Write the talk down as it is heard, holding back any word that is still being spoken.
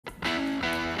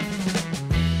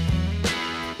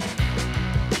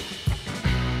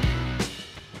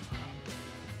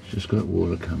just got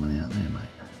water coming out there, mate.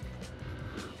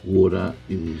 Water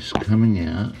is coming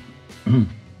out.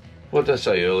 What did I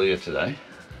say earlier today?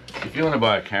 If you want to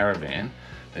buy a caravan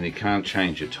and you can't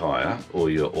change your tyre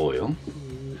or your oil,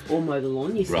 or mow the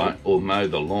lawn, you said. Right, or mow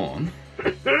the lawn,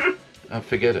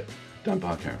 forget it. Don't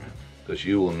buy a caravan, because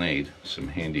you will need some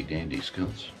handy dandy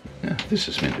skills. Now, this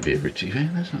is meant to be a Ritzy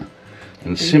van, isn't it?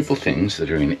 And simple things that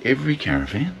are in every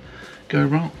caravan go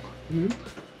wrong.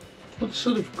 What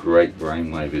sort of great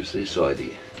brainwave is this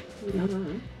idea? I don't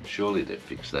know. Surely they've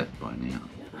fixed that by now.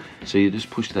 So you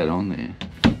just push that on there,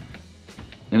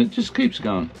 and it just keeps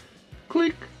going.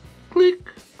 Click, click,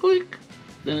 click.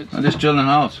 Then I'm just drilling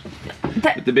holes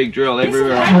with the big drill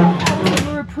everywhere.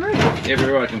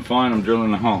 Everywhere I can find, I'm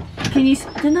drilling a hole. Can you?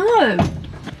 No.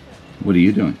 What are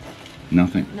you doing?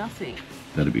 Nothing. Nothing.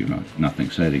 That'd be right.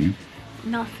 Nothing. Say it again.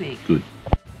 Nothing. Good.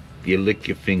 You lick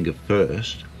your finger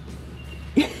first,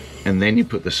 and then you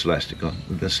put the Slastic on.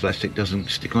 The Slastic doesn't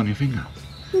stick on your finger.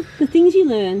 The things you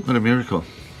learn. What a miracle.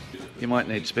 You might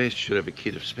need spares. You should have a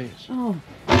kit of spares. Oh.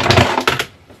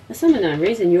 For some unknown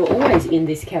reason, you're always in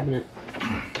this cabinet.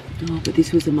 Oh, but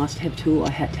this was a must-have tool.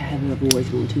 I had to have it. I've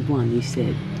always wanted one, you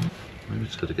said. Maybe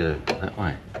it's got to go that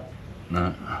way.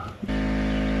 No.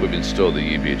 We've installed the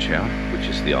U-beard shower, which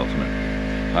is the ultimate.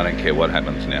 I don't care what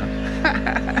happens now.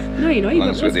 No, you know, you've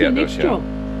got what's your next job.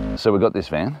 So we've got this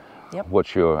van. Yep.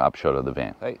 What's your upshot of the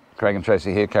van? Hey, Craig and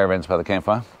Tracy here, Caravans by the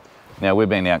Campfire. Now, we've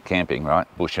been out camping, right,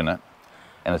 bushing it,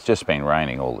 and it's just been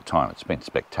raining all the time. It's been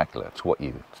spectacular. It's what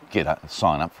you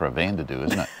sign up for a van to do,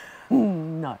 isn't it?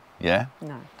 No. Yeah?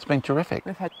 No. It's been terrific.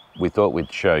 We thought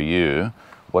we'd show you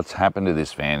what's happened to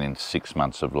this van in 6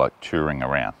 months of like touring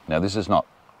around. Now, this is not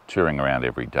touring around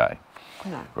every day,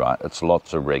 right? It's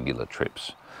lots of regular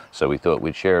trips. So we thought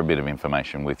we'd share a bit of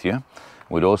information with you.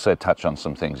 We'd also touch on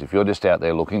some things. If you're just out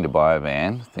there looking to buy a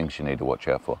van, things you need to watch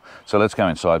out for. So let's go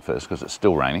inside first, because it's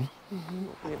still raining.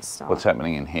 What's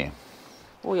happening in here?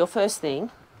 Well, your first thing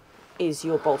is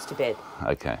your bolster bed.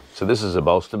 Okay, so this is a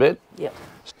bolster bed? Yep.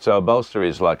 So a bolster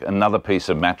is like another piece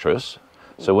of mattress.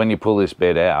 So when you pull this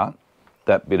bed out,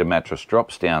 that bit of mattress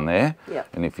drops down there. Yep.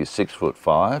 And if you're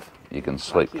 6'5", you can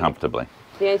sleep comfortably.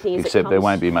 The only thing is except there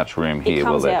won't be much room here,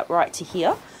 will there? It comes out right to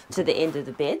here, to the end of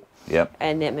the bed. Yep.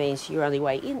 And that means your only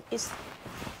way in is...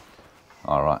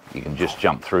 All right, you can just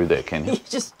jump through there, can you?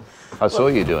 Just... I saw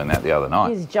you doing that the other night.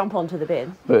 You just jump onto the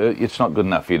bed. But it's not good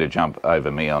enough for you to jump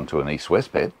over me onto an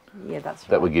east-west bed. Yeah, that's right.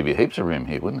 That would give you heaps of room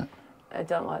here, wouldn't it? I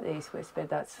don't like the east-west bed.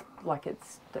 That's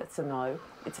a no.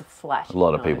 It's a flat. A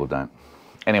lot of people don't.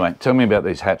 Anyway, tell me about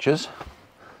these hatches.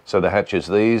 So the hatches,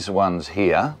 these ones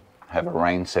here, have a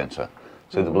rain sensor.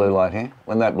 See the blue light here?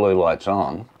 When that blue light's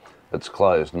on, it's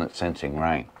closed and it's sensing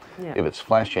rain. Yeah. If it's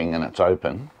flashing and it's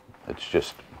open, it's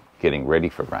just getting ready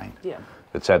for rain. Yeah.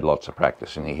 It's had lots of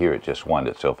practice, and you hear it just wind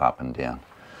itself up and down.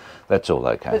 That's all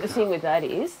okay. But the thing with that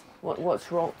is,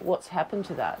 what's wrong? What's happened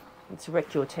to that? It's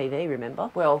wrecked your TV,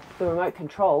 remember? Well, the remote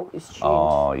control is tuned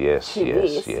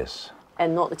to this,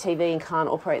 and not the TV, and can't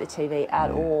operate the TV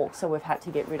at all. So we've had to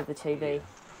get rid of the TV.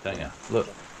 Don't you? Look.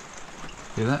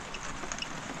 Hear that?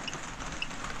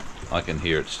 I can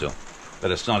hear it still,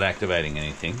 but it's not activating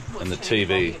anything, and the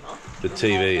TV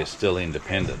is still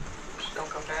independent.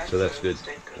 So that's good.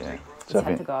 Yeah. It's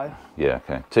had to go. Yeah,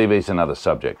 okay. TV's another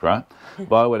subject, right?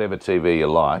 Buy whatever TV you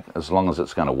like, as long as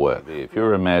it's going to work. If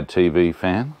you're a mad TV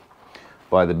fan,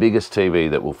 buy the biggest TV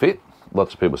that will fit.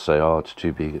 Lots of people say, oh, it's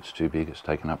too big, it's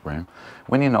taking up room.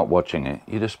 When you're not watching it,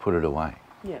 you just put it away.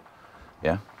 Yeah.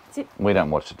 Yeah? That's it. We don't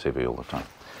watch the TV all the time.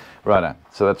 Righto,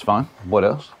 so that's fine. What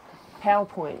else?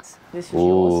 PowerPoints. This is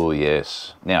yours. Oh,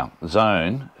 yes. Now,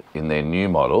 Zone, in their new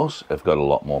models, have got a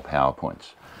lot more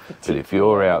PowerPoints. But if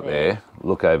you're out there,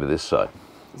 look over this side.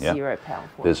 Yeah? 0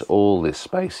 PowerPoints. There's all this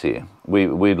space here.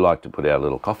 We'd like to put our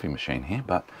little coffee machine here,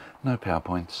 but no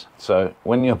PowerPoints. So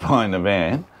when you're buying a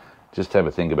van, just have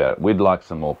a think about it. We'd like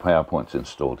some more PowerPoints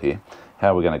installed here.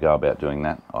 How we're going to go about doing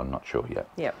that, I'm not sure yet.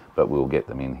 Yep. But we'll get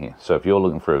them in here. So if you're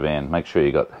looking for a van, make sure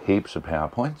you've got heaps of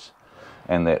PowerPoints,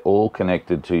 and they're all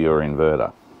connected to your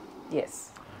inverter. Yes.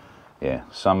 Yeah,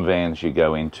 some vans you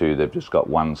go into, they've just got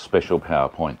one special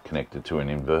PowerPoint connected to an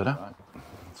inverter.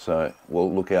 So,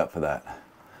 well, look out for that.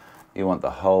 You want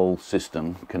the whole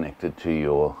system connected to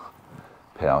your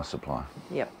power supply.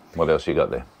 Yep. What else you got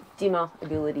there? Dimmer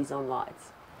abilities on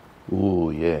lights.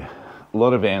 Ooh, yeah. A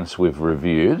lot of vans we've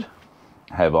reviewed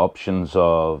have options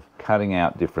of cutting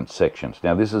out different sections.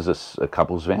 Now, this is a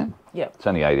couple's van. Yep. It's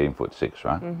only 18'6",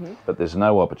 right? But there's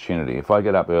no opportunity. If I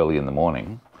get up early in the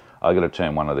morning, I got to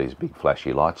turn one of these big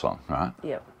flashy lights on, right?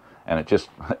 Yep. and it just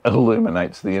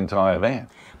illuminates the entire van.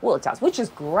 Well, it does, which is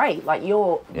great. Like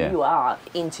you are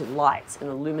into lights and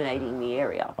illuminating the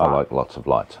area. I like lots of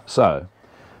lights. So,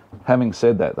 having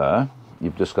said that though,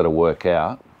 you've just got to work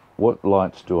out, what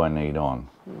lights do I need on?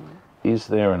 Is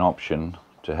there an option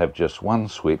to have just one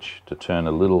switch to turn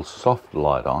a little soft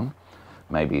light on,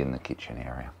 maybe in the kitchen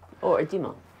area? Or a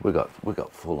dimmer. We got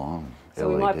full on. So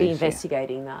LEDs we might be here.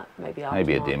 investigating that maybe after.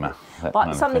 Maybe a dimmer.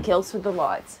 But something else with the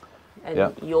lights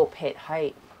and your pet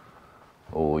hate.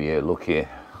 Oh yeah, look here.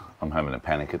 I'm having a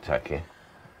panic attack here.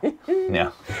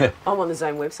 Now, I'm on the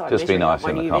same website. Just be nice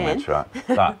in the comments, right?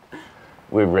 But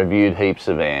we've reviewed heaps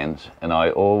of vans, and I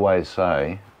always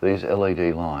say these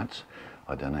LED lights,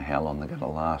 I don't know how long they're going to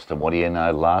last. And what do you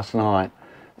know? Last night,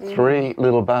 3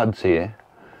 little buds here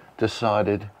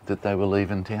decided that they were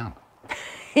leaving town.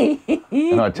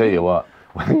 And I tell you what,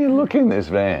 when you look in this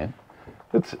van,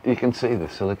 you can see the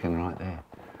silicon right there.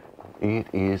 It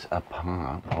is a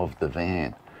part of the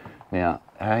van. Now,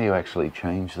 how you actually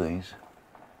change these,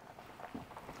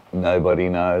 nobody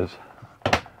knows.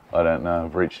 I don't know.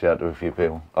 I've reached out to a few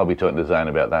people. I'll be talking to Zane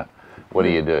about that. What do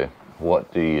you do?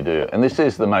 What do you do? And this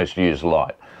is the most used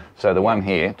light. So the one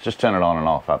here, just turn it on and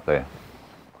off up there.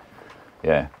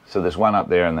 Yeah. So there's one up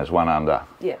there and there's one under.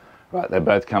 Yeah. Right. They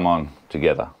both come on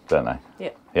together, don't they?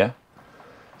 Yeah. Yeah.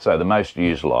 So the most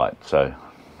used light. So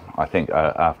I think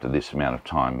after this amount of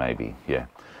time, maybe, yeah.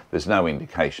 There's no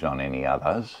indication on any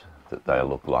others that they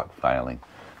look like failing.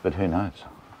 But who knows?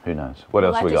 Who knows? What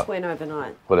else we got? That just went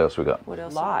overnight. What else we got? What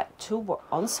else? Light, toolbox,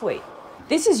 ensuite.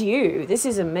 This is you. This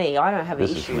isn't me. I don't have an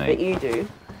issue, but you do.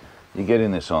 You get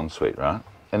in this ensuite, right?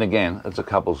 And again, it's a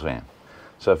couple's van.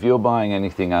 So if you're buying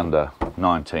anything under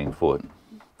 19 foot.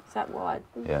 Is that wide?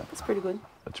 Yeah. It's pretty good.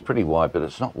 It's pretty wide, but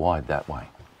it's not wide that way.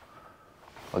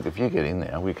 Like if you get in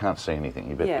there, we can't see anything.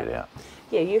 You better get out.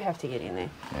 Yeah, you have to get in there.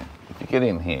 Yeah. If you get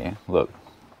in here, look.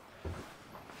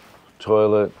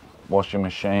 Toilet, washing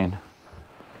machine.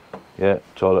 Yeah,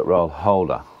 toilet roll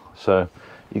holder. So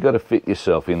you've got to fit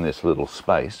yourself in this little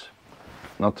space,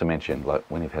 not to mention like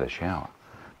when you've had a shower.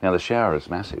 Now the shower is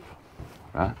massive,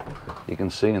 right? You can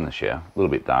see in the shower, a little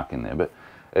bit dark in there, but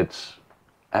it's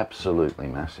absolutely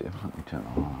massive. Let me turn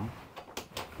it on.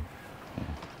 Yeah.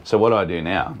 So what I do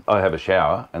now, I have a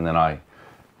shower and then I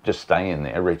just stay in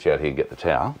there, reach out here, get the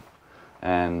towel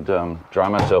and dry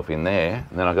myself in there.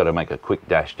 And then I've got to make a quick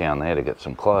dash down there to get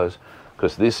some clothes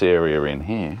because this area in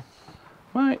here,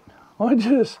 mate, I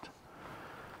just,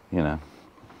 you know,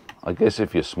 I guess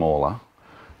if you're smaller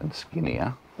and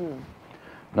skinnier,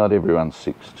 not everyone's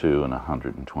 6'2" and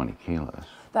 120 kilos.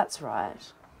 That's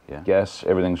right. Yeah. Gas,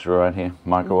 everything's right here.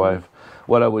 Microwave.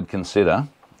 What I would consider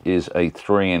is a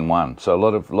 3-in-1. So a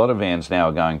lot of vans now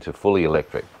are going to fully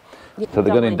electric. Yeah, so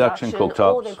they've got induction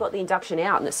cooktops. Or they've got the induction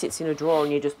out and it sits in a drawer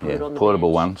and you just put it on the portable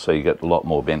bench. one, so you get a lot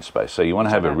more bench space. So you want to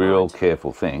have a real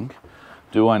careful think.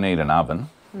 Do I need an oven?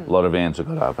 A lot of vans have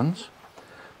got ovens.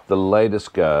 The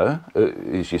latest go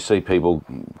is you see people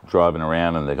driving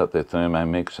around and they've got their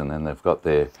Thermomix and then they've got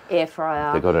their air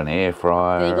fryer. They've got an air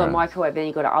fryer. Then you've got a microwave, then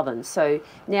you've got an oven. So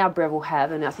now Breville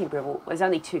have, and I think Breville, there's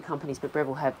only 2 companies, but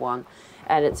Breville have one,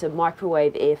 and it's a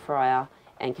microwave, air fryer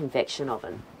and convection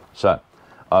oven. So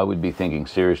I would be thinking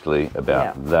seriously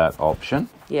about that option.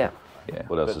 Yeah. Yeah.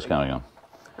 What else is going on?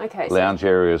 Okay. Lounge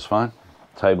area is fine.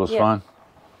 Table's fine.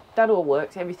 That all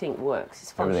works. Everything works.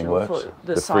 It's functional. Everything works. For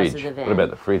the size fridge. of the van. What about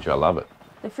the fridge? I love it.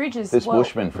 The fridge is this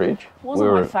Bushman fridge. Wasn't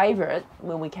my favourite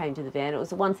when we came to the van. It was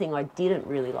the one thing I didn't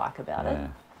really like about it.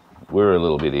 We're a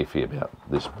little bit iffy about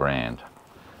this brand.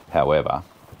 However,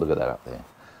 look at that up there.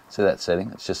 See that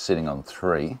setting? It's just sitting on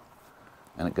 3,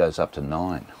 and it goes up to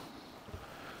 9.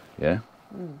 Yeah.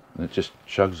 And it just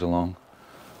chugs along,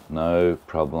 no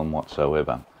problem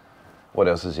whatsoever. What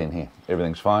else is in here?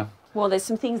 Everything's fine? Well, there's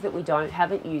some things that we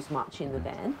haven't used much in the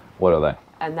van. What are they?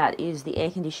 And that is the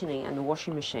air conditioning and the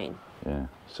washing machine. Yeah.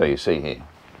 So you see here,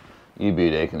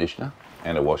 U-boot air conditioner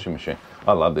and a washing machine.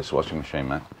 I love this washing machine,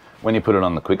 mate. When you put it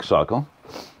on the quick cycle,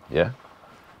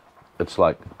 it's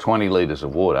like 20 litres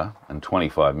of water in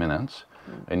 25 minutes,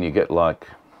 and you get like,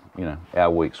 you know,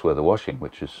 our week's worth of washing,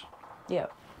 which is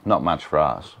not much for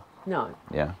us. No.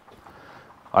 Yeah.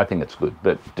 I think it's good.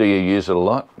 But do you use it a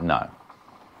lot? No.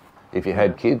 If you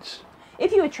had kids?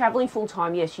 If you were travelling full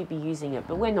time, yes, you'd be using it,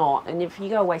 but we're not. And if you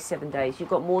go away 7 days, you've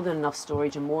got more than enough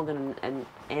storage and more than an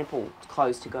ample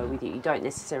clothes to go with you. You don't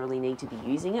necessarily need to be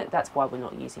using it. That's why we're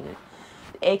not using it.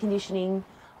 Air conditioning,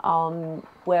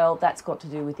 well, that's got to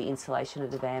do with the insulation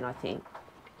of the van, I think.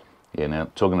 Yeah, now,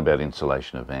 talking about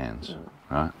insulation of vans,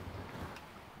 right?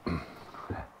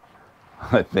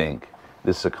 I think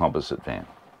this is a composite van.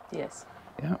 Yes.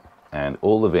 Yeah. And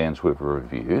all the vans we've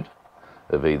reviewed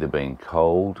have either been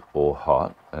cold or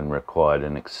hot and required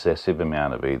an excessive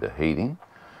amount of either heating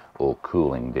or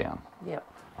cooling down. Yep.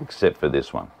 Except for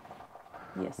this one.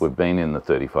 Yes. We've been in the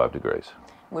 35 degrees.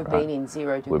 We've been in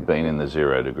 0 degrees. We've been in the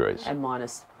 0 degrees. And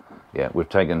minus. Yeah, we've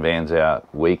taken vans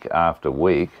out week after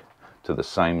week to the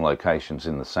same locations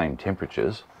in the same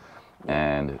temperatures,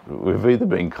 and we've either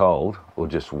been cold or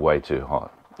just way too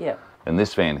hot. Yeah. And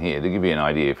this van here, to give you an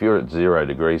idea, if you're at 0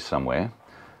 degrees somewhere,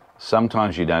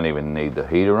 sometimes you don't even need the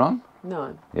heater on.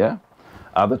 No. Yeah.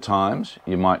 Other times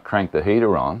you might crank the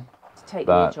heater on, to take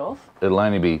the edge off. It'll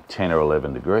only be 10 or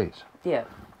 11 degrees. Yeah.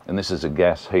 And this is a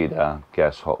gas heater,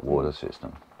 gas hot water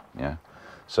system. Yeah.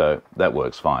 So that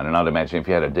works fine. And I'd imagine if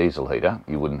you had a diesel heater,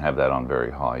 you wouldn't have that on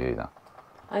very high either.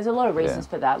 There's a lot of reasons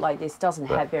for that. Like this doesn't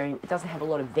have a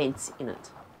lot of vents in it.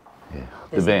 Yeah.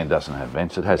 The van doesn't have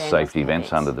vents. It has safety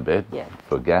vents under the bed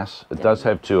for gas. It does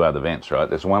have 2 other vents, right?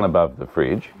 There's one above the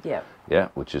fridge. Yeah. Yeah,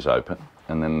 which is open.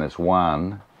 And then there's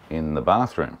one in the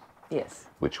bathroom. Yes.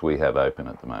 Which we have open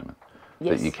at the moment.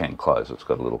 Yes. That you can close. It's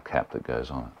got a little cap that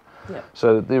goes on it. Yep.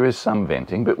 So there is some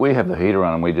venting, but we have the heater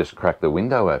on and we just crack the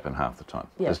window open half the time.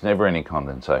 Yep. There's never any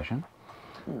condensation.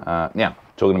 Now,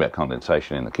 talking about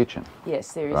condensation in the kitchen.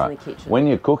 Yes, there is in the kitchen. When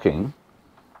you're cooking,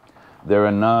 there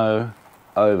are no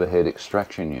overhead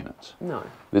extraction units. No.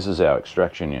 This is our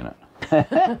extraction unit.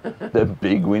 The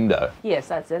big window. Yes,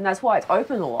 that's why it's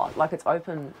open a lot. Like it's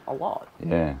open a lot.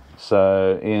 Yeah.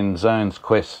 So in Zone's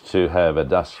quest to have a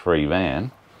dust-free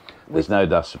van, there's no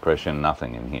dust suppression,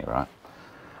 nothing in here, right?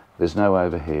 There's no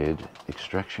overhead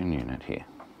extraction unit here.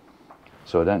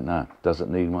 So I don't know. Does it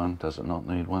need one? Does it not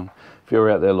need one? If you're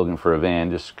out there looking for a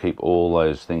van, just keep all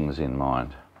those things in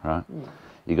mind, right?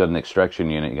 You've got an extraction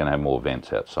unit, you're going to have more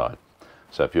vents outside.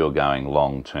 So if you're going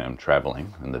long-term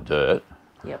travelling in the dirt,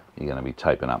 you're going to be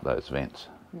taping up those vents.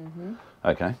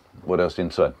 Okay, what else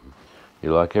inside?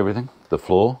 You like everything? The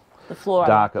floor? The floor.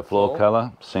 Darker floor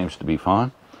colour, seems to be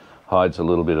fine. Hides a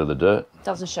little bit of the dirt.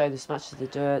 Doesn't show this much of the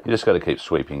dirt. You just got to keep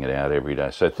sweeping it out every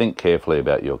day. So think carefully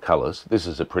about your colours. This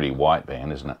is a pretty white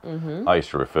van, isn't it? I used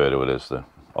to refer to it as the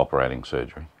operating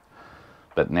surgery.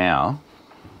 But now,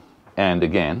 and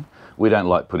again, we don't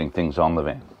like putting things on the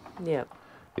van. Yeah.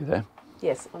 You there?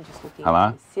 Yes, I'm just looking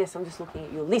at this. Yes, I'm just looking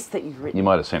at your list that you've written. You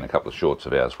might have seen a couple of shorts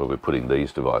of ours where we're putting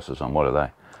these devices on. What are they?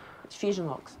 It's fusion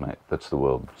locks. Mate, that's the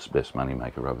world's best money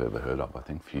maker I've ever heard of, I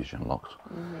think, fusion locks.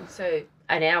 So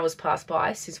an hour's passed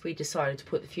by since we decided to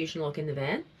put the fusion lock in the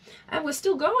van, and we're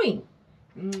still going.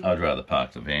 I'd rather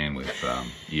park the van with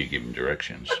you giving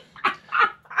directions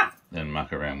than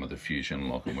muck around with the fusion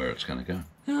lock and where it's going to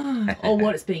go. Or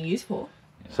what it's being used for.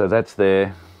 So that's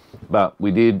there, but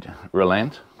we did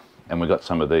relent and we got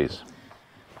some of these.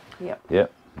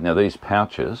 Yep. Now these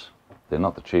pouches, they're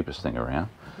not the cheapest thing around.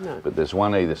 No. But there's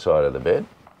one either side of the bed.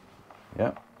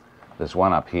 Yep. There's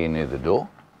one up here near the door,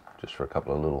 just for a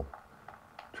couple of little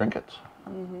trinkets.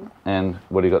 And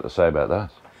what do you got to say about those?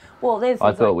 Well,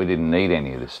 I thought we didn't need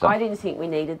any of this stuff. I didn't think we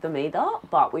needed them either,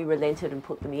 but we relented and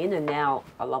put them in, and now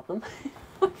I love them.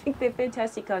 I think they're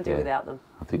fantastic. Can't do without them.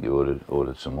 I think you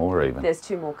ordered some more even. There's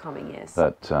 2 more coming, yes.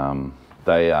 But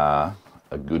they are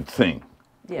a good thing.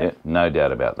 Yeah. No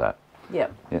doubt about that. Yeah,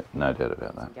 no doubt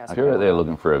about that. If you're out there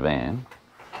looking for a van,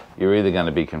 you're either going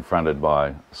to be confronted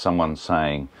by someone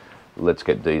saying, let's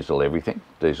get diesel everything,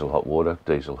 diesel hot water,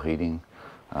 diesel heating,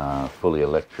 fully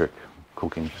electric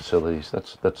cooking facilities.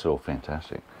 That's all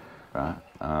fantastic, right?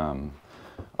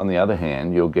 On the other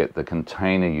hand, you'll get the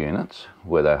container units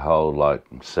where they hold like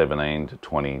 17 to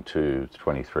 22,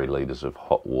 23 litres of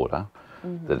hot water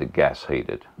that are gas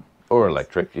heated. Or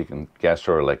electric, you can gas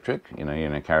or electric, you know, you're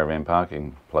in a caravan park, you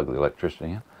can plug the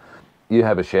electricity in. You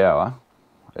have a shower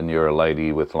and you're a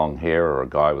lady with long hair or a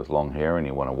guy with long hair and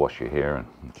you want to wash your hair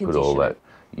and put all that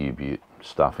U-Butte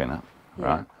stuff in it,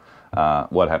 right?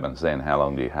 What happens then? How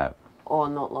long do you have? Oh,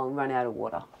 not long, run out of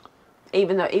water.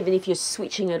 Even if you're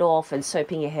switching it off and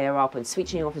soaping your hair up and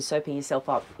switching off and soaping yourself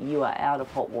up, you are out of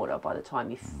hot water by the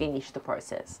time you finish the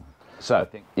process. So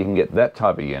you can get that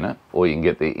type of unit, or you can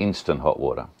get the instant hot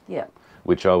water. Yeah.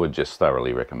 Which I would just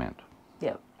thoroughly recommend.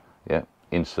 Yeah. Yeah,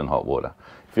 instant hot water.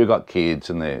 If you've got kids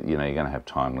and they're, you know, you're going to have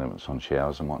time limits on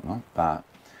showers and whatnot, but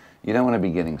you don't want to be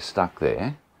getting stuck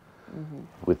there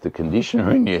with the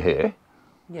conditioner in your hair,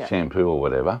 shampoo or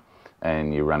whatever,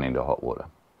 and you run into hot water.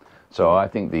 So I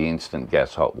think the instant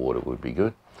gas hot water would be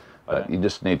good. But you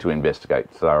just need to investigate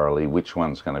thoroughly which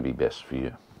one's going to be best for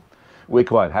you. We're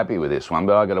quite happy with this one,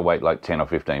 but I've got to wait like 10 or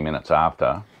 15 minutes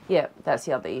after. Yeah, that's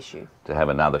the other issue. To have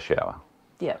another shower.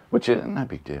 Yeah. Which is no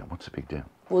big deal. What's the big deal?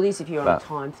 Well, it is if you're on a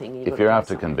time thing. If you're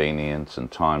after convenience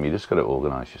and time, you just got to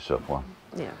organise yourself one.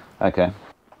 Yeah. Okay.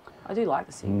 I do like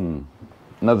the thing.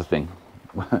 Another thing,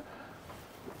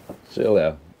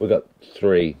 we've got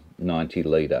 3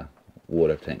 90-litre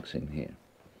water tanks in here.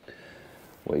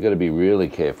 What you've got to be really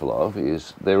careful of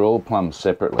is they're all plumbed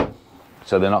separately,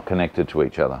 so they're not connected to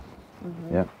each other.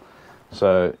 Yeah.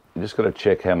 So you just got to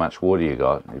check how much water you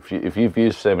got. If you've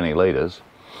used 70 litres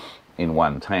in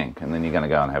one tank, and then you're going to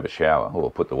go and have a shower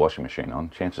or put the washing machine on,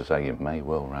 chances are you may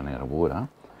well run out of water.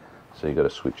 So you've got to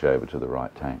switch over to the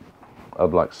right tank.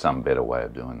 I'd like some better way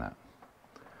of doing that.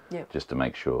 Yep. Just to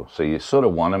make sure. So you sort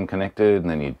of want them connected, and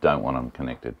then you don't want them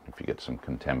connected if you get some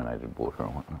contaminated water or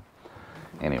whatnot.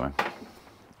 Anyway,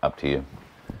 up to you.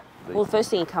 Well, the first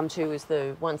thing you come to is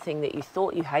the one thing that you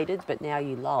thought you hated, but now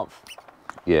you love.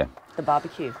 Yeah. The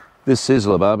barbecue. This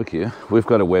Sizzler barbecue, we've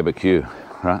got a Weber Q,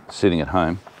 right, sitting at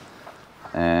home.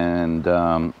 And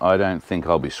I don't think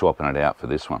I'll be swapping it out for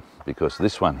this one, because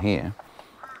this one here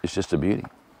is just a beauty.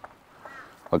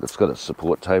 Like, it's got a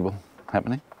support table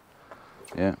happening.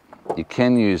 Yeah, you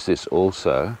can use this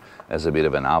also as a bit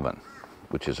of an oven,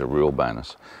 which is a real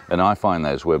bonus. And I find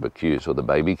those Weber Qs, or the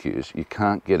baby Qs, you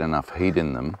can't get enough heat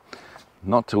in them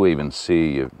not to even sear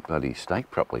your bloody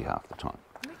steak properly half the time.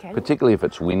 Okay. Particularly if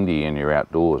it's windy and you're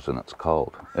outdoors and it's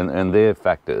cold. And they're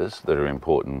factors that are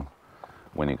important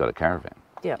when you've got a caravan.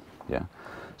 Yeah. Yeah.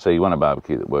 So you want a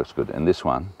barbecue that works good. And this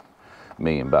one,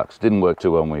 $1,000,000. Didn't work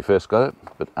too well when we first got it,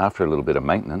 but after a little bit of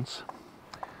maintenance,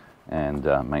 and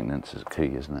maintenance is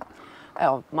key, isn't it?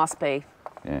 Oh, must be.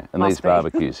 Yeah, and these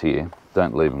barbecues here,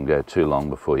 don't leave them go too long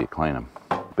before you clean them.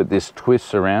 But this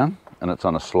twists around, and it's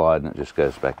on a slide, and it just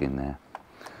goes back in there.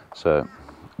 So,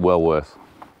 well worth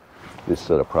this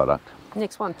sort of product.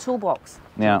 Next one, toolbox.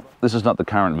 Now, this is not the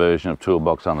current version of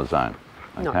toolbox on its own,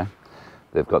 okay? No.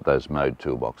 They've got those mode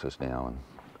toolboxes now, and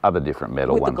other different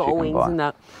metal with ones the you can buy. And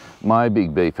that. My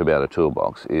big beef about a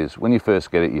toolbox is when you first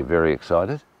get it, you're very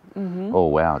excited. Oh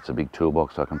wow, it's a big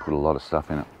toolbox, I can put a lot of stuff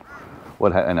in it.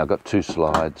 And I've got 2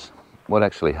 slides. What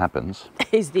actually happens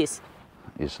is this.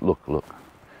 Look,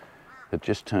 it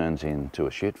just turns into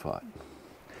a shit fight.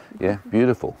 Yeah,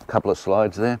 beautiful. Couple of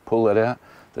slides there, pull that out.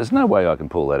 There's no way I can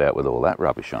pull that out with all that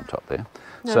rubbish on top there.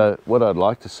 No. So what I'd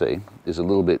like to see is a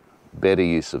little bit better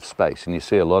use of space. And you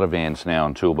see a lot of vans now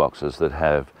on toolboxes that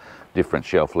have different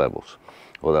shelf levels,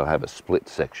 or they'll have a split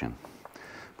section.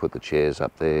 Put the chairs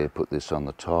up there, put this on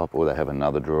the top, or they have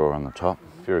another drawer on the top.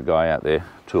 If you're a guy out there,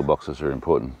 toolboxes are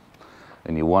important.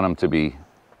 And you want them to be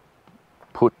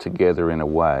put together in a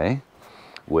way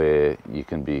where you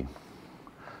can be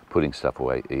putting stuff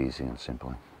away easy and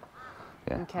simply.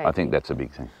 Yeah, okay. I think that's a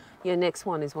big thing. Your next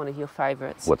one is one of your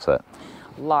favourites. What's that?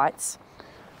 Lights.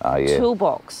 Yeah.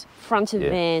 Toolbox, front of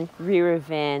van, rear of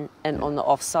van, and on the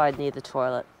offside near the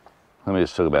toilet. Let me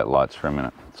just talk about lights for a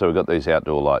minute. So we've got these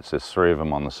outdoor lights. There's 3 of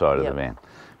them on the side of the van.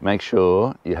 Make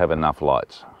sure you have enough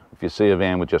lights. If you see a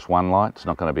van with just 1 light, it's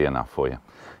not going to be enough for you.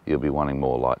 You'll be wanting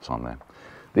more lights on there.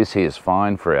 This here is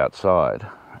fine for outside,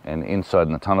 and inside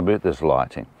in the tunnel boot there's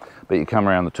lighting. But you come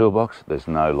around the toolbox, there's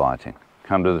no lighting.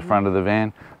 Come to the front of the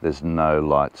van, there's no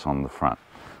lights on the front.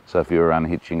 So if you're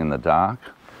unhitching in the dark,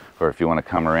 or if you want to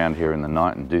come around here in the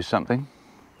night and do something.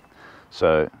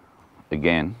 So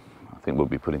again, I think we'll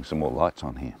be putting some more lights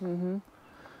on here.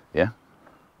 Yeah?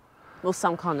 Well,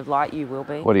 some kind of light you will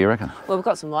be. What do you reckon? Well, we've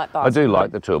got some light bars. I do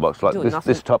like the toolbox. Like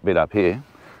this top bit up here,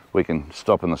 we can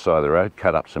stop on the side of the road,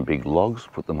 cut up some big logs,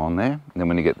 put them on there, and then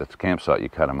when you get to the campsite, you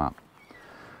cut them up.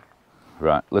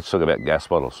 Right, let's talk about gas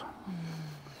bottles.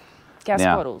 Gas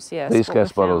bottles, yeah. These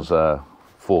gas bottles are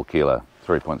 4 kilo,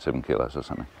 3.7 kilos or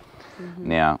something.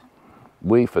 Now,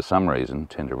 we, for some reason,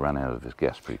 tend to run out of this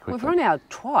gas pretty quickly. We've run out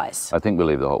twice. I think we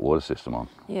leave the hot water system on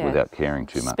without caring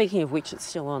too much. Speaking of which, it's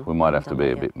still on. We might have to be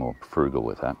a bit more frugal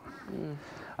with that.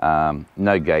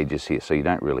 No gauges here, so you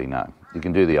don't really know. You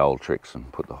can do the old tricks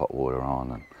and put the hot water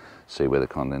on and see where the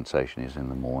condensation is in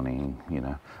the morning, you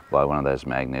know, buy one of those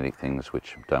magnetic things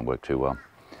which don't work too well.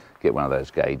 Get one of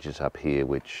those gauges up here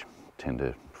which tend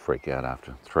to freak out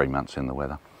after 3 months in the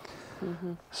weather.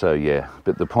 So yeah,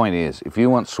 but the point is, if you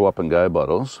want swap and go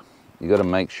bottles, you've got to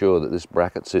make sure that this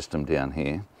bracket system down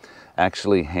here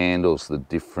actually handles the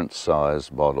different size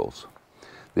bottles.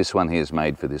 This one here is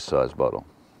made for this size bottle.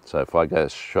 So if I go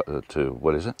to,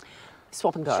 what is it?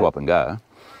 Swap and go. Swap and go,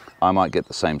 I might get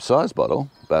the same size bottle,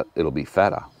 but it'll be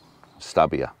fatter,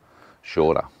 stubbier,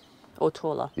 shorter. Or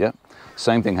taller. Yeah.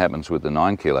 Same thing happens with the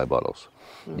 9 kilo bottles.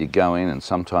 You go in and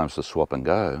sometimes the swap and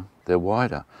go, they're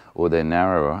wider or they're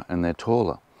narrower and they're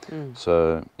taller.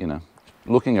 So, you know,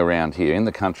 looking around here in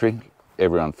the country,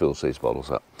 everyone fills these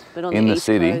bottles up. But on the East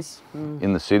Coast,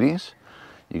 in the cities,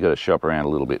 you've got to shop around a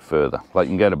little bit further. Like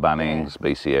you can go to Bunnings,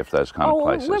 BCF, those kind of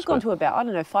places. We've gone to about, I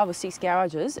don't know, 5 or 6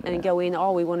 garages and go in,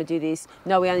 oh, we want to do this.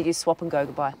 No, we only do swap and go,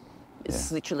 goodbye.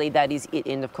 It's literally, that is it,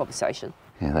 end of conversation.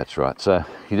 Yeah, that's right. So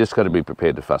you just got to be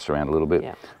prepared to fuss around a little bit.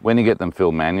 Yeah. When you get them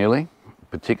filled manually,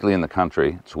 particularly in the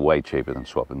country, it's way cheaper than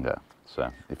swap and go. So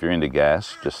if you're into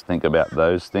gas, just think about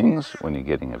those things when you're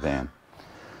getting a van.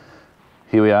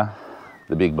 Here we are,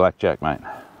 the big blackjack, mate.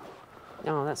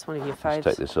 Oh, that's one of your faves. Let's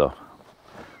take this off.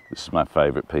 This is my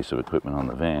favourite piece of equipment on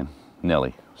the van.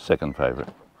 Nelly, second favourite.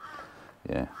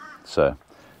 Yeah, so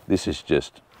this is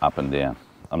just up and down.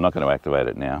 I'm not going to activate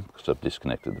it now because I've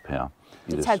disconnected the power.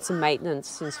 It's had some maintenance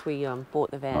since we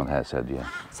bought the van. Oh, it has had, yeah.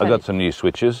 I've got some new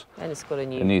switches. And it's got a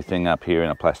new thing up here in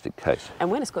a plastic case. And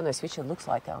when it's got no switch, it looks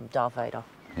like Darth Vader.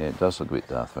 Yeah, it does look a bit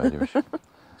Darth Vaderish.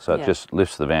 So it just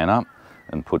lifts the van up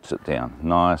and puts it down.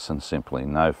 Nice and simply,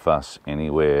 no fuss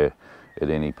anywhere, at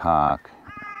any park.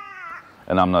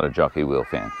 And I'm not a jockey wheel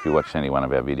fan. If you watch any one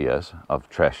of our videos, I've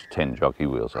trashed 10 jockey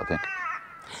wheels, I think.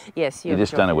 Yes, you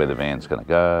just don't know where the van's going to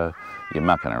go. You're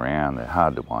mucking around, they're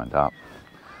hard to wind up.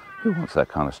 Who wants that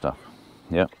kind of stuff?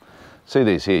 Yep. See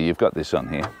these here, you've got this on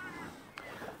here.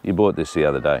 You bought this the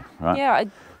other day, right? Yeah,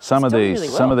 some of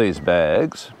these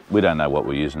bags, we don't know what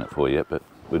we're using it for yet, but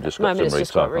we've just got some recycling. It's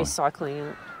just got recycling in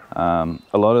it.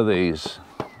 A lot of these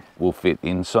will fit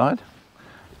inside.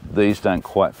 These don't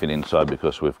quite fit inside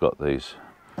because we've got these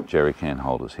jerry can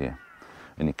holders here,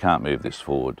 and you can't move this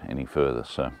forward any further.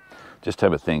 So just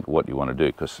have a think what you want to do,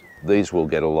 because these will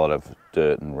get a lot of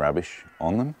dirt and rubbish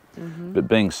on them. But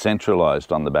being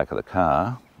centralised on the back of the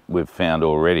car, we've found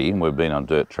already, and we've been on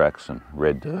dirt tracks and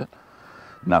red dirt,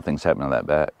 nothing's happened to that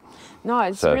back. No,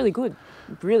 it's really good.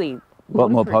 Really. A lot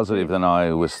more positive than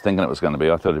I was thinking it was going to be.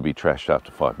 I thought it'd be trashed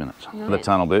after 5 minutes. No. The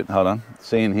tunnel boot, hold on.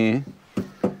 See in here?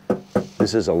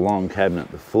 This is a long cabinet,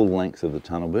 the full length of the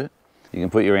tunnel boot. You can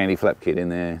put your anti-flap kit in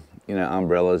there, you know,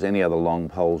 umbrellas, any other long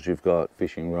poles you've got,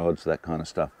 fishing rods, that kind of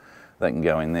stuff, they can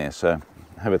go in there. So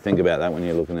have a think about that when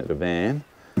you're looking at a van.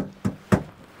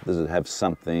 Does it have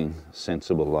something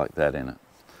sensible like that in it?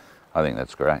 I think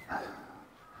that's great.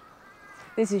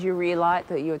 This is your rear light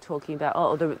that you were talking about,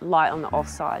 or the light on the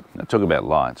offside. Now, talk about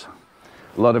lights.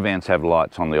 A lot of vans have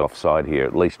lights on the offside here,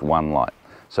 at least one light.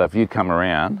 So if you come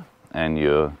around and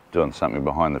you're doing something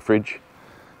behind the fridge,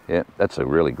 yeah, that's a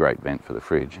really great vent for the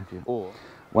fridge. Or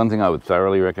one thing I would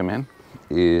thoroughly recommend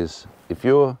is if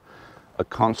you're a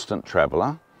constant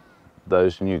traveller,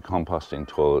 those new composting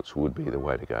toilets would be the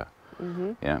way to go.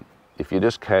 Yeah, if you're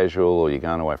just casual or you're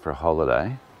going away for a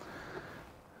holiday,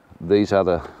 these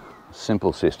other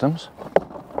simple systems,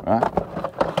 right?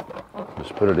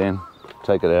 Just put it in,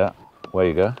 take it out, away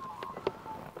you go.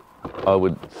 I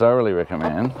would thoroughly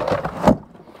recommend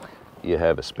you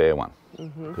have a spare one,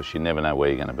 because you never know where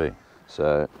you're going to be.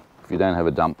 So if you don't have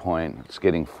a dump point, it's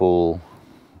getting full,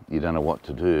 you don't know what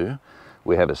to do,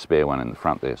 we have a spare one in the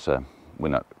front there, so we're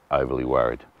not overly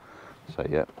worried. So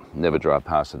yeah, never drive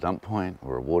past a dump point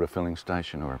or a water filling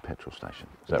station or a petrol station.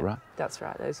 Is that right? That's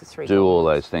right, those are three. Do all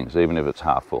those things, even if it's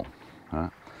half full. Right?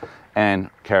 And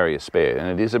carry a spare,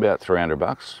 and it is about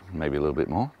 $300, maybe a little bit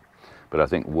more, but I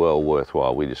think well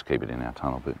worthwhile. We just keep it in our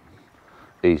tunnel boot.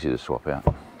 Easy to swap out.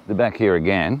 The back here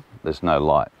again, there's no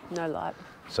light. No light.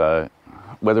 So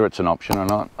whether it's an option or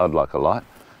not, I'd like a light.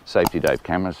 Safety Dave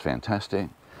camera's fantastic.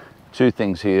 Two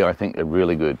things here I think are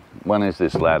really good. One is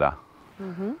this ladder.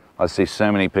 I see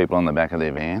so many people on the back of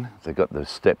their van, they've got the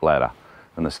step ladder,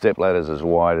 and the step ladder's as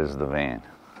wide as the van.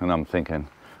 And I'm thinking,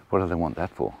 what do they want that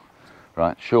for?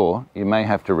 Right, sure, you may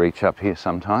have to reach up here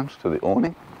sometimes to the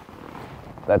awning.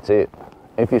 That's it.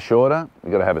 If you're shorter,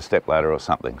 you've got to have a step ladder or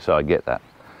something, so I get that.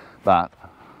 But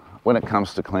when it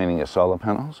comes to cleaning your solar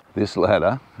panels, this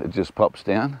ladder, it just pops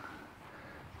down,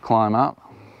 climb up.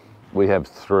 We have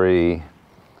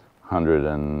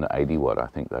 380 watt, I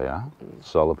think they are,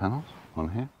 solar panels on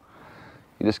here.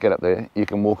 You just get up there, you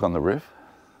can walk on the roof,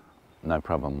 no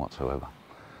problem whatsoever.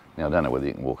 Now I don't know whether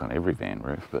you can walk on every van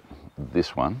roof, but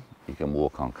this one you can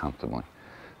walk on comfortably.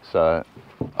 So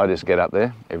I just get up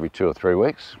there every 2 or 3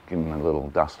 weeks, give them a little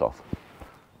dust off,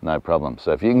 no problem.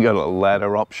 So if you can get a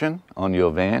ladder option on your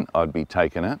van, I'd be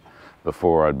taking it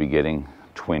before I'd be getting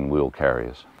twin wheel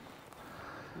carriers.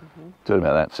 Talking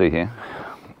about that, see here,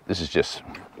 this is just,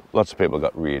 lots of people have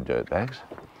got rear dirt bags.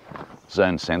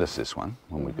 Zone sent us this one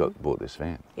when we bought this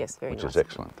van. Yes, very nice. Which is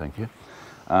excellent, thank you.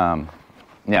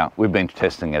 Now, we've been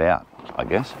testing it out, I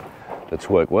guess. It's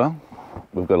worked well.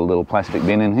 We've got a little plastic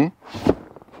bin in here.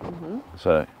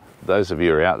 So those of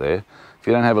you who are out there, if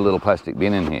you don't have a little plastic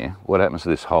bin in here, what happens to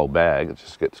this whole bag? It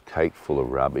just gets caked full of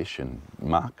rubbish and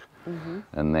muck.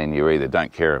 And then you either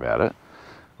don't care about it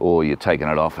or you're taking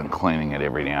it off and cleaning it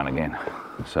every now and again.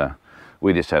 So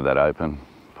we just have that open,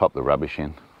 pop the rubbish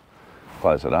in,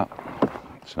 close it up.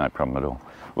 It's no problem at all.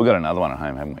 We've got another one at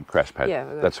home, haven't we? Crash pad. Yeah,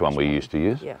 that's the one we used to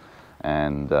use. Yeah.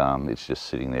 And it's just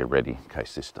sitting there ready in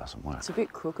case this doesn't work. It's a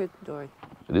bit crooked, Dory.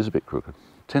 It is a bit crooked.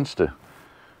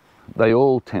 They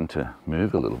all tend to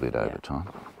move a little bit over time.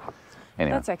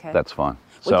 Anyway, that's okay. That's fine.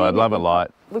 So I'd love a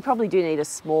light. We probably do need a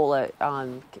smaller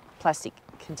plastic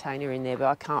container in there, but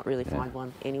I can't really find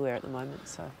one anywhere at the moment.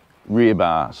 So rear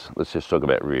bars. Let's just talk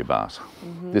about rear bars.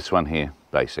 This one here,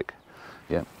 basic.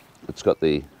 Yeah, it's got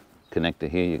the connector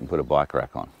here. You can put a bike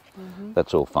rack on.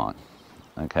 That's all fine.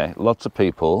 Okay. Lots of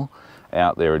people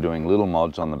out there are doing little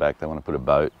mods on the back. They want to put a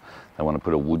boat. They want to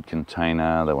put a wood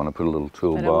container. They want to put a little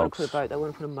toolbox. They don't want to put a boat. They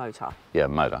want to put a motor. Yeah,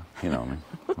 motor. You know what I mean.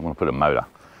 They want to put a motor,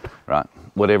 right?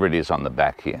 Whatever it is on the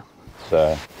back here.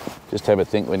 So just have a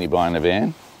think when you're buying a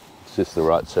van. Is this the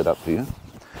right setup for you?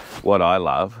 What I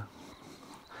love,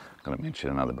 I'm going to mention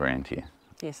another brand here.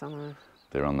 Yes, I know.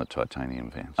 They're on the titanium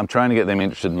vans. I'm trying to get them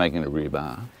interested in making a rear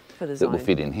bar that will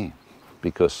fit in here,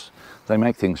 because they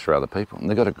make things for other people. And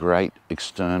they've got a great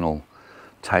external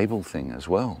table thing as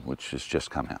well, which has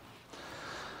just come out.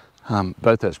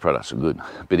 Both those products are good,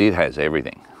 but it has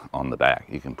everything on the back.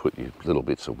 You can put your little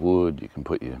bits of wood, you can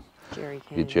put your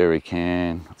jerry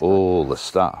can, all the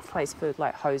stuff. Place for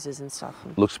like hoses and stuff.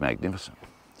 Looks magnificent.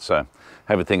 So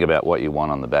have a think about what you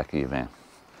want on the back of your van.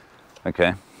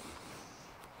 Okay.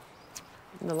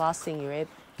 And the last thing you read.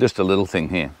 Just a little thing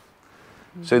here.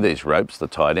 See these ropes, the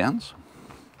tie downs?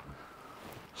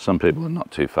 Some people are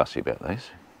not too fussy about these.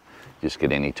 Just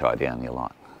get any tie down you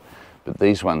like. But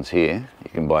these ones here, you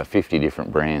can buy 50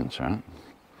 different brands, right?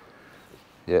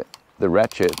 Yeah, the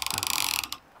ratchet,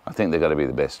 I think they've got to be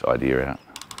the best idea out.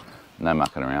 No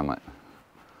mucking around, mate.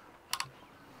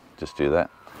 Just do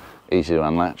that. Easy to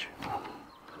unlatch.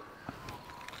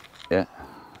 Yeah,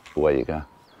 away you go.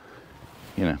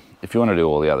 You know, if you want to do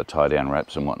all the other tie down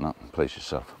ropes and whatnot, please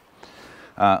yourself.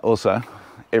 Also,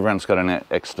 everyone's got an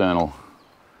external.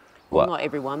 Well, not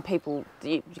everyone. People.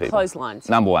 Clotheslines.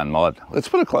 Number one mod. Let's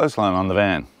put a clothesline on the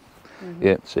van.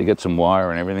 Yeah, so you get some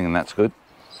wire and everything, and that's good.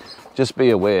 Just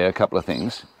be aware, a couple of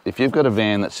things. If you've got a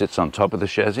van that sits on top of the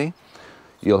chassis,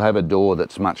 you'll have a door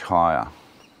that's much higher.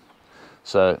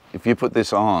 So if you put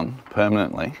this on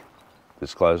permanently,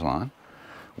 this clothesline,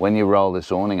 when you roll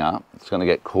this awning up, it's going to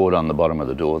get caught on the bottom of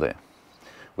the door there,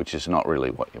 which is not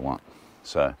really what you want.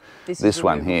 So this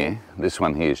one here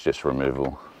is just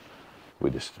removable. We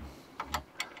just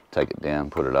take it down,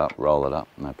 put it up, roll it up,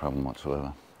 no problem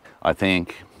whatsoever. I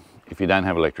think if you don't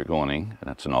have electric awning,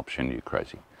 and it's an option, you're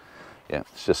crazy. Yeah,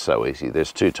 it's just so easy.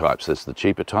 There's two types. There's the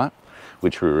cheaper type,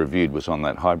 which we reviewed, was on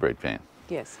that hybrid van.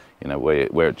 Yes. You know,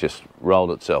 where it just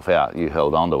rolled itself out, you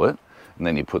held onto it, and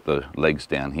then you put the legs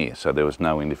down here, so there was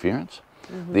no interference.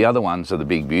 The other ones are the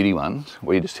big beauty ones,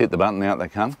 where you just hit the button, out they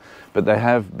come, but they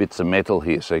have bits of metal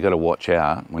here, so you've got to watch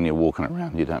out when you're walking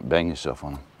around, you don't bang yourself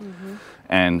on them.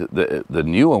 And the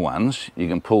newer ones, you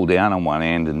can pull down on one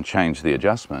end and change the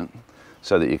adjustment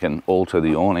so that you can alter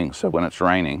the awning, so when it's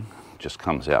raining, it just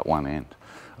comes out one end.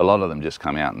 A lot of them just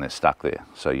come out and they're stuck there,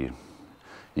 so you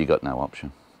got no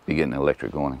option. You get an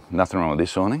electric awning. Nothing wrong with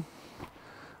this awning.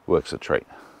 Works a treat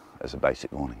as a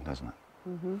basic awning, doesn't it?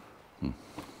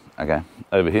 Okay,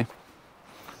 over here.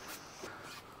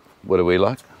 What do we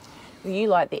like? Well, you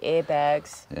like the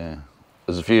airbags. Yeah.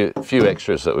 There's a few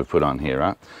extras that we've put on here,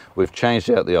 right? We've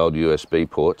changed out the old USB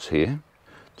ports here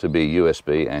to be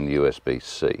USB and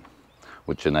USB-C,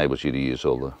 which enables you to use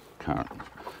all the current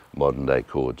modern day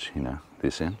cords, you know,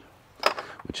 this end,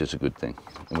 which is a good thing.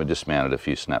 And we just mounted a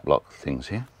few snap lock things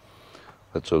here.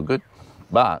 That's all good.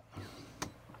 But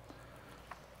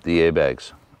the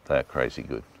airbags, they are crazy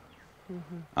good,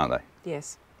 aren't they?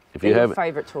 Yes. If you have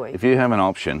favourite toy. If you have an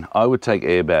option, I would take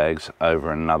airbags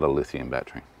over another lithium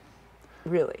battery.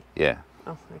 Really? Yeah.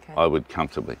 Oh, okay. I would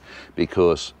comfortably,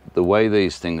 because the way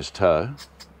these things tow,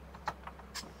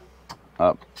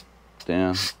 up,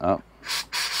 down, up,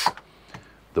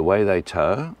 the way they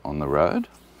tow on the road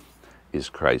is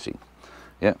crazy.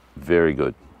 Yeah, very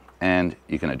good. And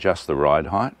you can adjust the ride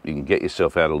height. You can get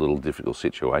yourself out of little difficult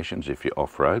situations if you're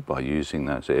off-road by using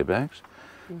those airbags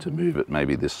to move it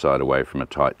maybe this side away from a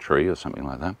tight tree or something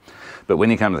like that. But when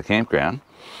you come to the campground,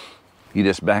 you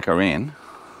just back her in,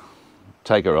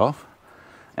 take her off,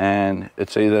 and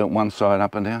it's either one side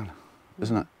up and down,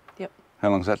 isn't it? Yep. How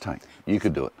long does that take? You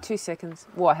could do it. 2 seconds.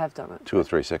 Well, I have done it. 2 or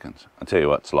 3 seconds. I tell you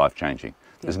what, it's life-changing.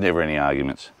 There's never any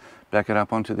arguments. Back it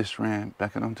up onto this ramp,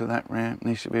 back it onto that ramp,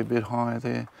 needs to be a bit higher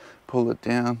there, pull it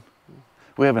down.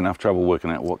 We have enough trouble working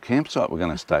out what campsite we're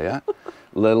going to stay at,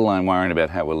 let alone worrying about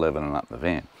how we're leveling up the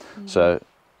van. So,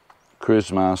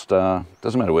 Cruise Master,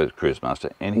 doesn't matter whether it's Cruise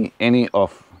Master, any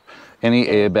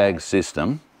airbag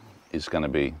system is going to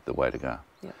be the way to go.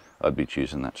 Yep. I'd be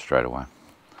choosing that straight away.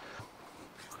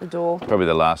 The door. Probably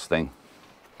the last thing.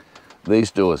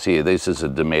 These doors here, this is a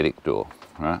Dometic door,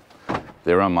 right?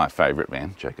 They're on my favourite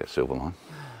van, Jacko Silverline.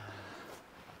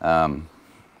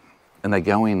 And they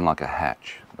go in like a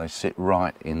hatch. They sit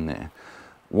right in there.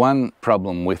 One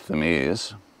problem with them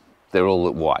is they're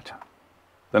all white.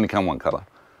 They only come one colour,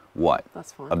 white.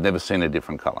 That's fine. I've never seen a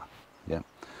different colour. Yeah.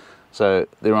 So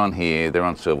they're on here, they're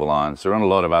on Silverlines, they're on a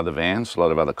lot of other vans, a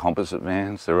lot of other composite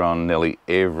vans. They're on nearly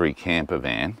every camper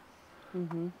van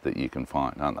that you can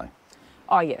find, aren't they?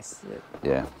 Oh, yes.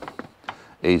 Yeah.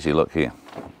 Easy look here.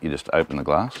 You just open the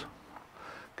glass,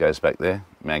 goes back there,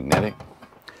 magnetic.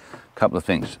 Couple of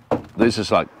things. This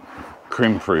is like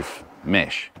crim-proof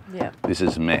mesh. Yeah. This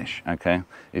is mesh, okay?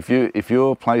 If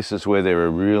you're places where there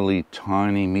are really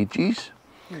tiny midgies,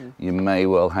 you may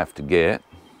well have to get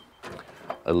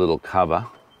a little cover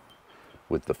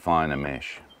with the finer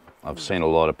mesh. I've seen a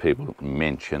lot of people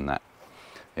mention that.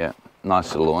 Yeah,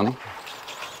 nice little awning.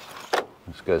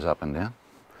 This goes up and down.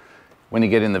 When you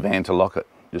get in the van to lock it,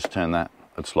 just turn that,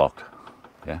 it's locked.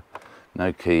 Yeah,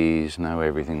 no keys, no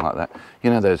everything like that. You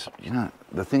know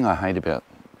the thing I hate about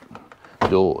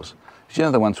doors is,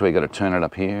 the ones where you got to turn it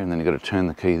up here and then you got to turn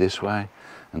the key this way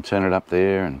and turn it up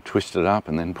there and twist it up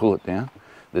and then pull it down.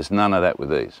 There's none of that with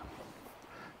these.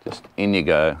 Just in you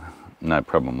go, no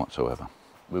problem whatsoever.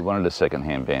 We wanted a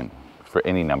second-hand van for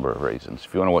any number of reasons.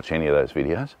 If you want to watch any of those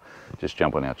videos, just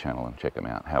jump on our channel and check them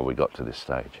out, how we got to this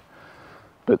stage.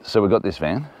 So we got this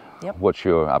van. Yep. What's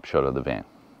your upshot of the van?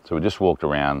 So we just walked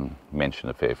around, mentioned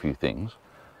a fair few things.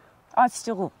 I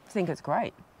still think it's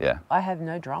great. Yeah. I have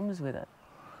no dramas with it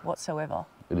whatsoever.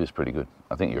 It is pretty good.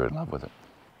 I think you're in love with it.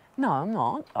 No, I'm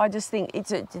not. I just think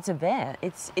it's a van.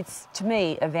 It's to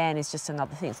me, a van is just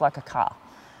another thing. It's like a car.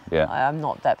 Yeah. I'm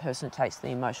not that person who takes the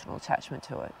emotional attachment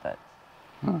to it, but.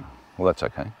 Oh, well, that's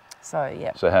okay. So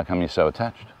yeah. So how come you're so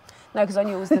attached? No, because I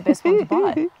knew it was the best one to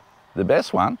buy. The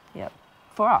best one? Yep.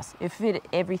 For us, it fit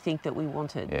everything that we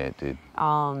wanted. Yeah, it did.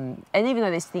 And even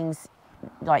though there's things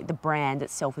like the brand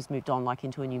itself has moved on like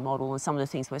into a new model, and some of the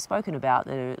things we've spoken about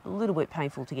that are a little bit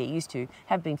painful to get used to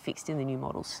have been fixed in the new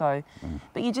models. So,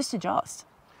 but you just adjust.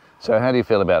 So how do you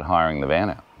feel about hiring the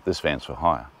van out? This van's for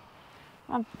hire.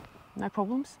 No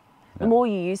problems. The more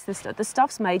you use the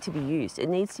stuff's made to be used. It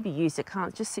needs to be used. It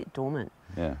can't just sit dormant.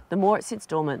 Yeah. The more it sits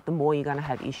dormant, the more you're going to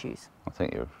have issues. I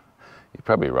think you're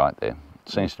probably right there.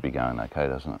 It seems to be going okay,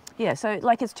 doesn't it? Yeah, so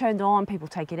like it's turned on, people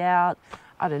take it out.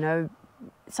 I don't know,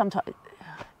 sometimes,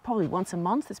 probably once a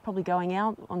month it's probably going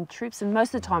out on trips, and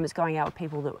most of the time it's going out with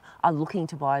people that are looking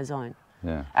to buy a zone.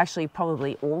 Yeah. Actually,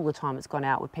 probably all the time it's gone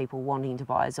out with people wanting to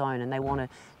buy a zone, and they want to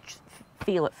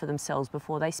feel it for themselves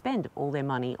before they spend all their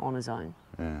money on a zone.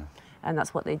 Yeah. And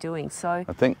that's what they're doing. So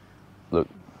I think, look,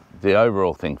 the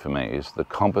overall thing for me is the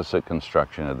composite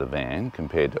construction of the van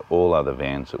compared to all other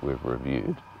vans that we've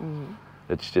reviewed.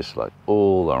 It's just like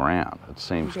all around. It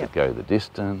seems to go the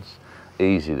distance,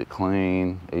 easy to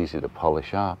clean, easy to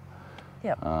polish up.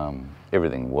 Yep.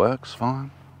 Everything works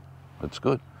fine. It's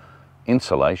good.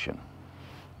 Insulation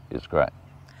is great.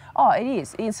 Oh, it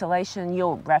is. The insulation,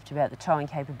 you're wrapped about the towing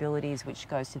capabilities, which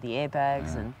goes to the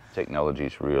airbags. And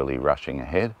technology's really rushing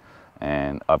ahead,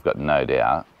 and I've got no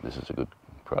doubt this is a good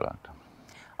product.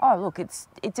 Oh, look,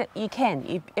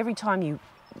 every time you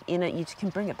in it, you can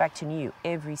bring it back to new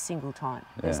every single time.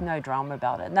 There's no drama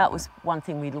about it. And that was one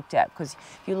thing we looked at, because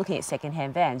if you're looking at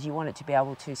second-hand vans, you want it to be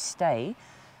able to stay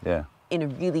in a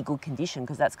really good condition,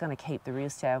 because that's going to keep the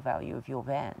resale value of your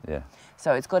van. Yeah.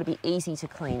 So it's got to be easy to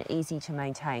clean, easy to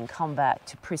maintain, come back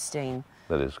to pristine.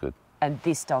 That is good. And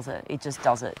this does it. It just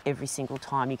does it every single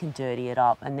time. You can dirty it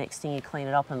up, and next thing you clean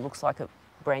it up and it looks like it's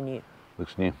brand new.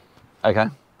 Looks new. Okay.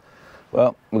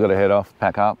 Well, we've got to head off,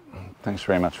 pack up. Thanks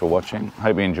very much for watching.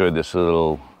 Hope you enjoyed this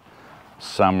little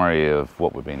summary of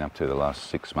what we've been up to the last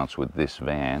 6 months with this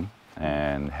van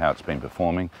and how it's been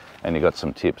performing. And you got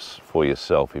some tips for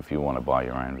yourself if you want to buy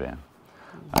your own van.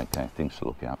 Okay, things to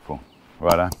look out for.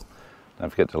 Righto. Don't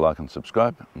forget to like and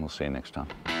subscribe, and we'll see you next time.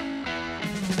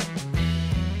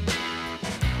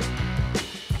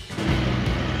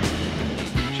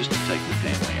 Just to take the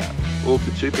family out, or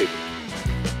for 2 people.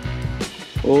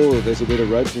 Oh, there's a bit of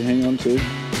rope to hang on to.